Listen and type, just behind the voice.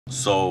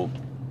So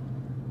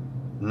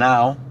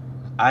now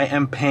I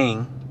am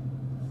paying.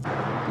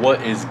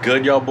 What is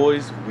good, y'all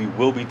boys? We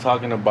will be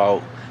talking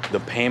about the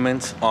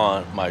payments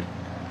on my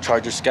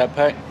Charger Scat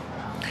Pack,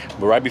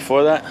 but right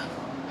before that,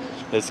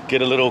 let's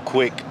get a little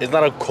quick. It's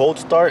not a cold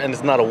start and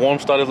it's not a warm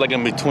start, it's like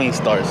in between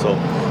start. So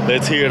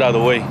let's hear it out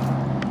of the way.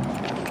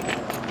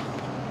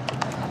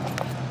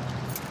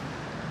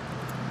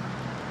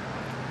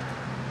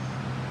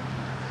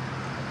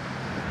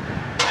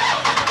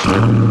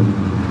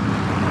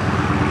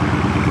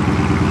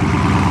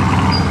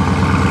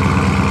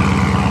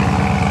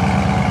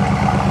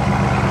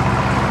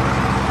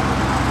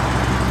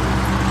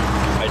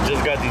 I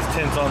just got these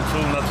tints on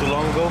too, not too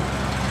long ago.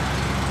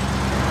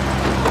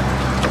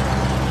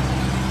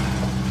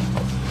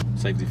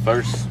 Safety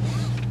first.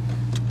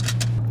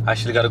 I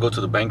actually got to go to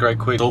the bank right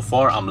quick. So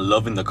far, I'm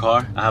loving the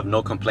car. I have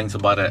no complaints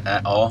about it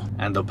at all.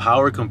 And the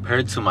power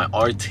compared to my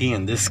RT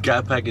and this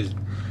Scat Pack is,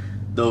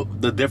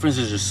 the difference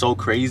is just so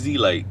crazy.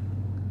 Like,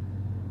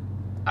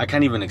 I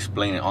can't even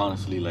explain it,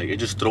 honestly. Like, it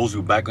just throws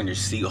you back on your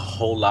seat a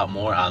whole lot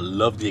more. I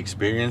love the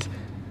experience.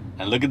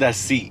 And look at that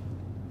seat.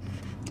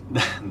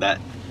 that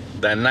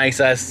nice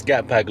ass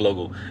Scat Pack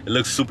logo. It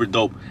looks super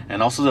dope.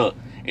 And also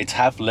it's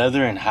half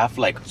leather and half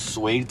like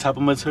suede type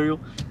of material.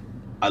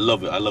 I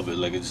love it. I love it.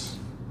 Like, it's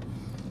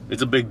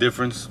a big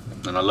difference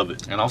and I love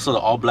it. And also the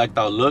all blacked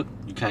out look,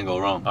 you can't go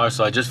wrong. All right,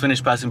 so I just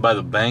finished passing by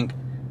the bank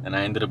and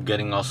I ended up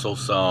getting also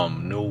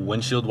some new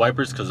windshield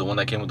wipers because the one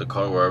that came with the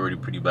car were already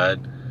pretty bad.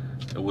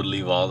 It would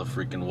leave all the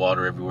freaking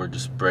water everywhere,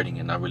 just spreading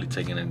and not really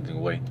taking anything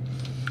away.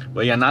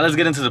 But yeah, now let's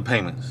get into the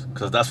payments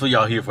because that's what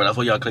y'all here for. That's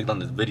what y'all clicked on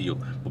this video.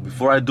 But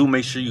before I do,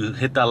 make sure you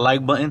hit that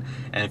like button.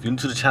 And if you're new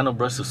to the channel,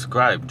 bro,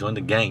 subscribe. Join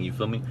the gang, you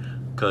feel me?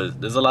 Because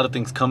there's a lot of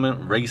things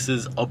coming.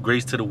 Races,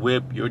 upgrades to the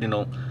whip. You already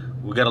know.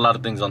 We got a lot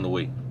of things on the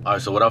way. All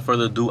right, so without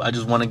further ado, I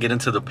just want to get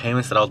into the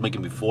payments that I was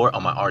making before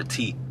on my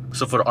RT.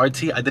 So for the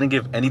RT, I didn't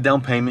give any down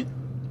payment.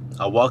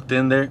 I walked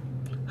in there,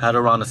 had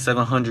around a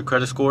 700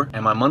 credit score.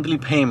 And my monthly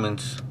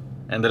payments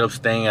ended up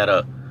staying at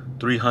a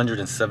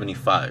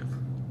 375.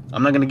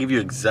 I'm not gonna give you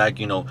exact,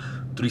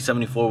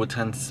 374 with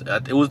 10.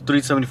 It was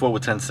 374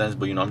 with 10 cents,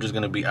 but I'm just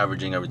gonna be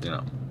averaging everything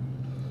out.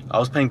 I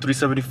was paying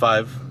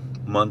 375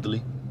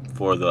 monthly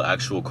for the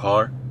actual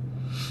car,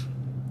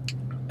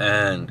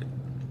 and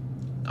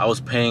I was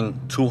paying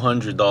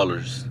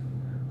 $200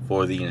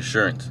 for the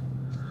insurance.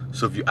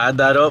 So if you add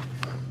that up,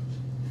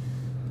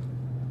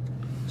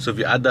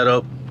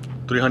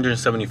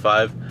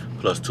 375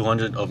 plus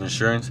 200 of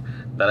insurance,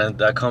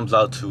 that comes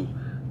out to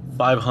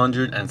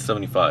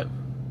 575.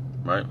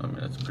 Right? I mean,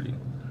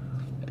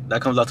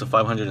 that comes out to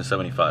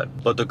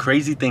 575. But the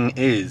crazy thing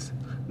is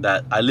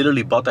that I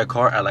literally bought that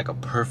car at like a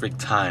perfect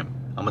time.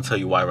 I'm gonna tell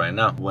you why right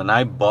now. When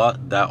I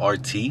bought that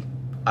RT,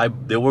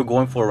 they were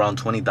going for around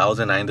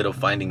 20,000. I ended up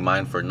finding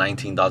mine for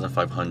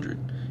 19,500.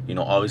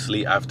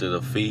 Obviously after the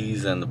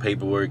fees and the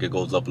paperwork, it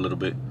goes up a little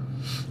bit.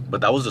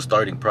 But that was the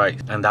starting price.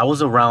 And that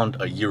was around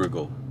a year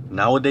ago.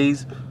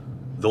 Nowadays,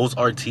 those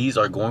RTs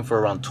are going for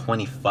around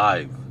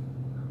 25,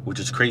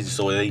 which is crazy.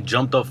 So they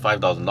jumped up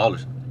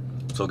 $5,000.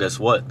 So guess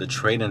what? The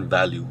trade-in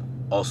value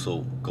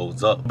also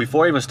goes up.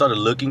 Before I even started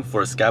looking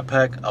for a Scat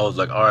Pack, I was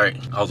like, all right,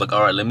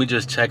 let me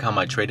just check how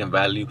my trade-in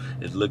value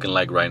is looking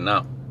like right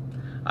now.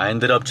 I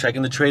ended up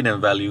checking the trade-in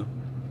value,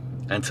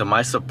 and to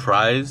my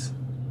surprise,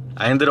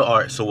 all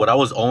right, so what I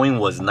was owing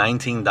was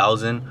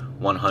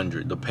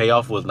 19,100. The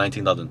payoff was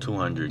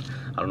 19,200. I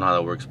don't know how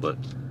that works, but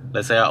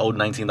let's say I owed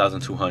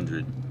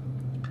 19,200.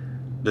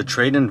 The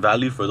trade-in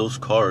value for those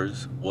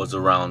cars was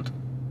around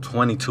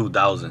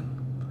 22,000.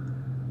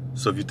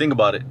 So if you think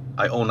about it,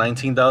 I owe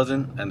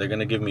 19,000 and they're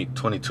gonna give me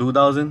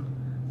 22,000.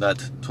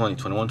 That's 20,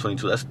 21,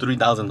 22. That's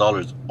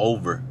 $3,000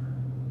 over.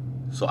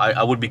 So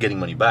I would be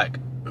getting money back.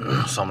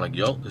 So I'm like,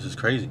 yo, this is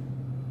crazy.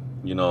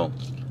 I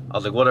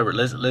was like, whatever.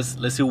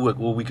 Let's see what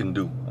we can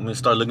do. I'm gonna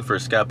start looking for a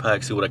Scat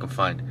Pack, see what I can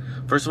find.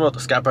 First of all, the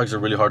Scat Packs are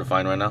really hard to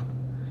find right now.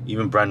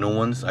 Even brand new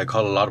ones. I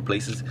call a lot of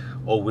places.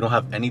 Oh, we don't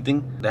have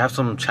anything. They have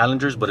some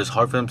Challengers, but it's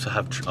hard for them to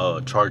have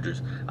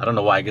Chargers. I don't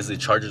know why. I guess the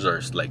Chargers are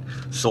like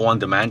so on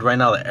demand right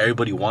now that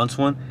everybody wants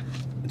one.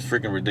 It's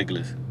freaking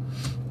ridiculous.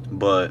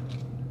 But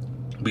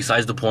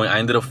besides the point, I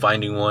ended up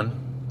finding one.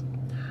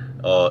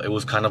 It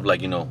was kind of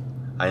like,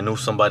 I knew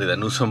somebody that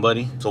knew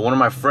somebody. So one of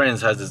my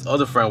friends has this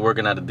other friend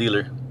working at a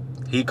dealer.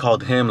 He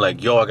called him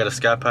like, yo, I got a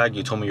Scat Pack.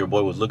 You told me your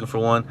boy was looking for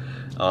one.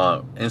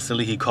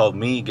 Instantly he called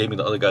me, gave me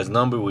the other guy's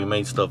number. We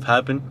made stuff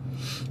happen.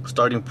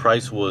 Starting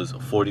price was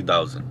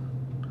 40,000.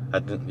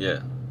 Yeah.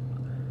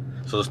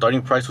 So the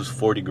starting price was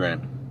 40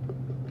 grand.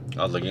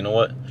 I was like, you know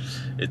what?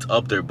 It's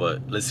up there,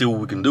 but let's see what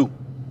we can do.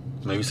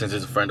 Maybe since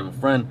it's a friend of a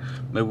friend,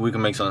 maybe we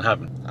can make something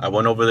happen. I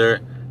went over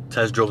there,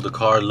 test drove the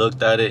car,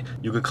 looked at it.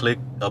 You could click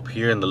up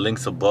here in the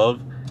links above,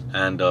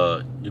 and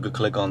you could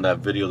click on that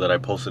video that I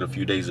posted a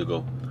few days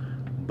ago.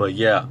 But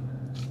yeah,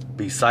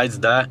 besides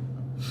that,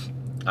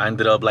 I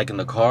ended up liking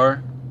the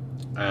car,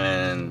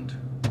 and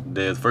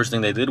the first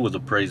thing they did was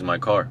appraise my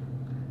car.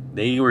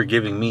 They were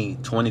giving me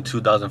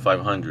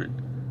 22,500,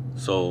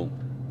 so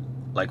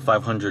like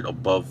 500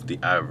 above the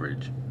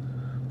average.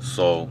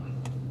 So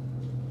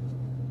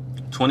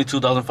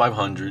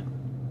 $22,500,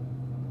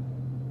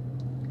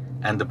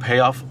 and the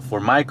payoff for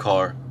my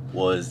car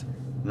was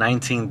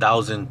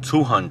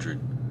 $19,200.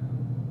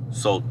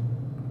 So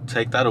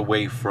take that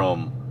away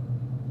from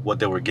what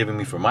they were giving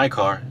me for my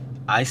car,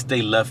 I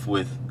stay left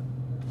with,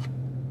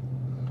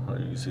 how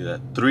do you see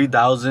that,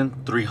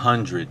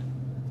 $3,300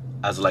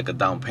 as like a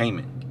down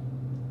payment.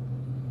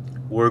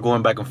 We're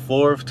going back and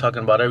forth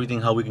talking about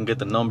everything, how we can get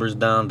the numbers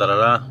down, da da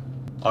da.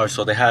 All right,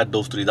 so they had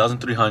those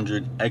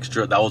 $3,300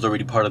 extra that was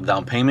already part of the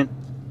down payment,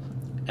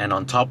 and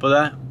on top of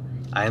that,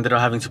 I ended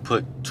up having to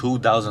put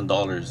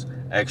 $2,000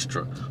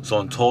 extra. So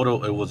in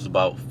total, it was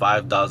about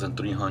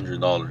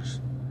 $5,300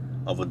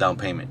 of a down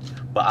payment.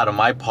 But out of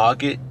my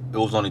pocket, it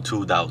was only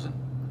 $2,000.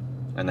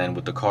 And then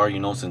with the car, you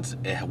know, since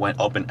it went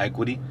up in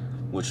equity,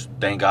 which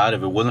thank God,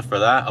 if it wasn't for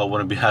that, I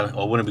wouldn't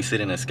be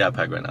sitting in a Scat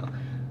Pack right now.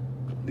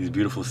 These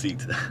beautiful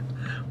seats.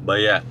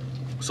 But yeah,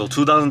 so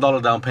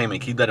 $2,000 down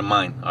payment. Keep that in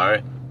mind. All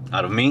right.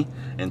 Out of me,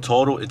 in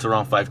total, it's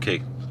around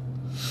 $5K.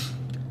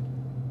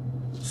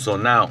 So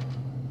now,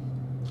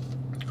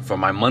 for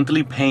my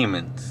monthly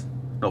payments.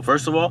 No,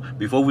 first of all,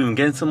 before we even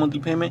get into monthly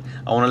payment,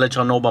 I want to let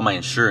y'all know about my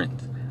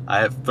insurance.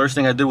 First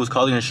thing I did was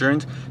call the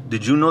insurance.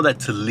 Did you know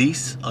that to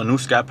lease a new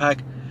Scat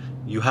Pack,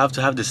 you have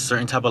to have this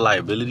certain type of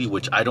liability,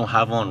 which I don't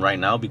have on right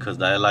now because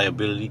that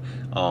liability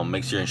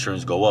makes your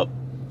insurance go up.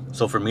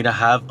 So for me to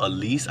have a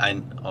lease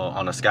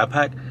on a Scat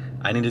Pack,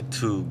 I needed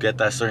to get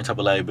that certain type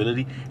of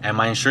liability, and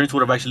my insurance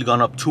would have actually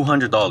gone up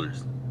 $200.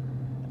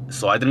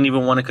 So I didn't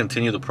even want to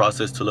continue the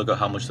process to look at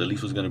how much the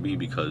lease was going to be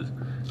because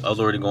I was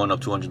already going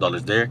up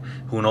 $200 there.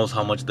 Who knows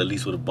how much the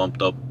lease would have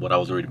bumped up what I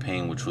was already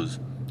paying, which was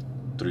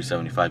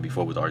 $375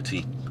 before with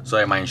RT. So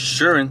yeah, my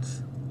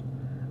insurance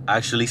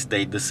actually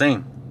stayed the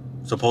same.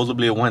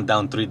 Supposedly it went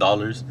down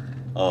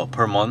 $3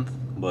 per month,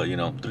 but you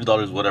know,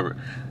 $3, whatever.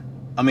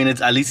 I mean,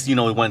 it's at least, you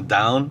know, it went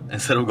down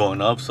instead of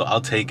going up, so I'll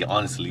take it,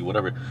 honestly,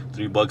 whatever.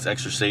 $3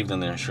 extra saved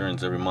in the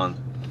insurance every month.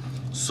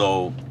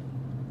 So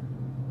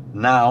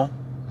now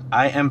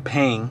I am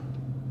paying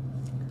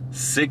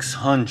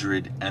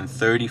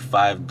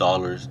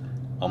 $635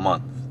 a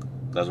month.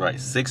 That's right,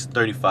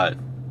 $635.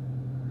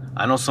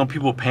 I know some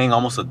people paying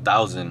almost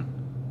 $1,000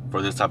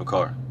 for this type of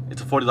car.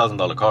 It's a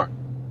 $40,000 car.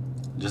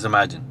 Just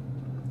imagine.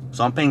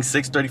 So I'm paying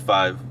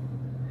 $635,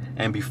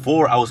 and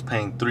before I was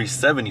paying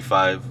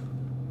 $375.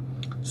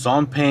 So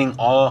I'm paying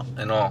all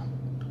in all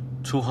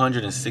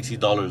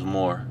 $260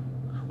 more.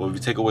 Well, if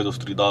you take away those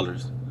 $3,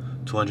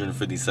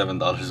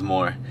 $257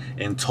 more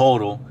in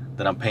total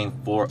that I'm paying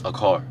for a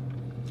car.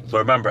 But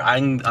remember,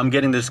 I'm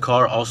getting this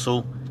car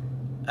also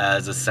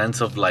as a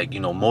sense of, like, you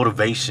know,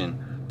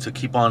 motivation to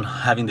keep on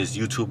having this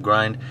YouTube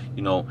grind.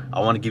 You know, I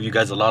want to give you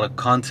guys a lot of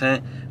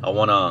content. I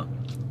want to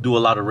do a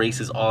lot of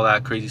races, all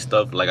that crazy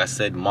stuff. Like I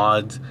said,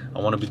 mods. I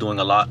want to be doing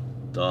a lot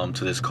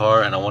to this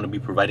car, and I want to be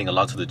providing a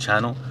lot to the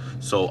channel.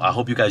 So I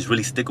hope you guys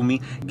really stick with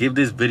me. Give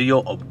this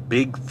video a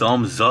big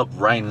thumbs up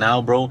right now,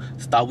 bro.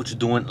 Stop what you're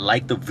doing,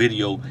 like the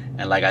video,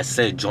 and like I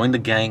said, join the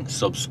gang,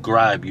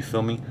 subscribe, you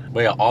feel me?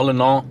 But yeah, all in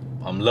all,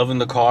 I'm loving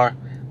the car.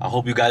 I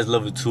hope you guys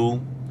love it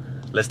too.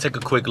 Let's take a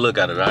quick look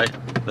at it, all right?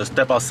 Let's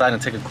step outside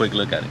and take a quick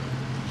look at it.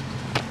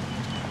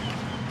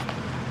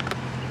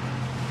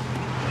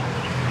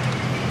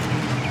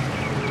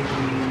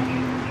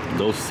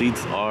 Those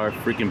seats are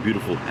freaking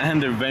beautiful,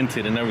 and they're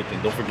vented and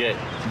everything. Don't forget,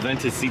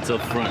 vented seats up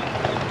front.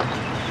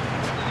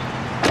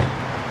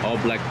 All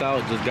blacked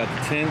out, just got the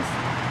tints.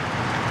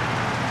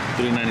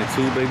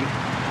 $392, baby.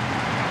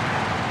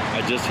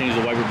 I just changed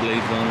the wiper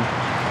blades on them.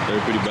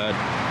 They're pretty bad.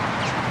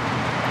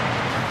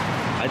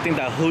 I think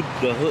that hood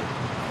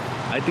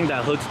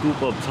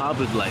scoop up top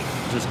is like,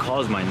 just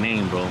calls my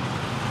name, bro.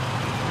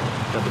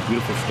 Got the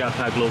beautiful Scat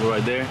Pack logo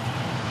right there.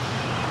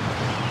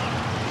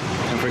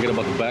 Can't forget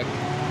about the back.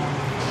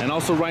 And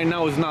also right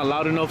now it's not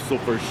loud enough, so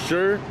for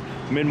sure,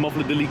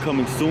 mid-muffler delete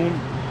coming soon.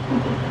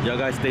 Y'all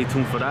guys stay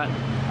tuned for that.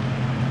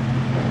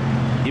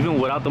 Even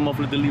without the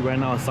muffler delete right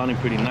now, it's sounding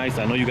pretty nice.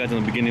 I know you guys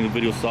in the beginning of the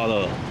video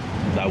saw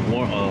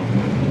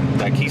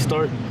that key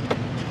start.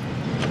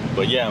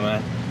 But yeah,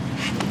 man.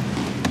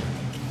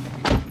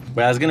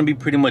 But that's gonna be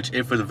pretty much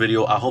it for the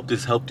video. I hope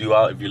this helped you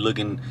out if you're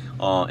looking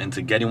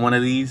into getting one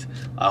of these.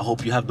 I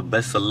hope you have the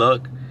best of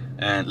luck.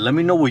 And let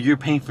me know what you're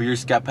paying for your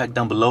Scat Pack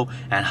down below,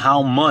 and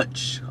how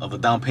much of a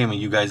down payment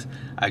you guys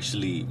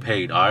actually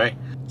paid, all right?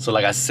 So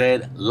like I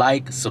said,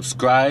 like,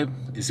 subscribe.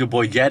 It's your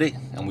boy Yatted,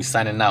 and we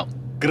signing out.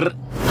 Grr.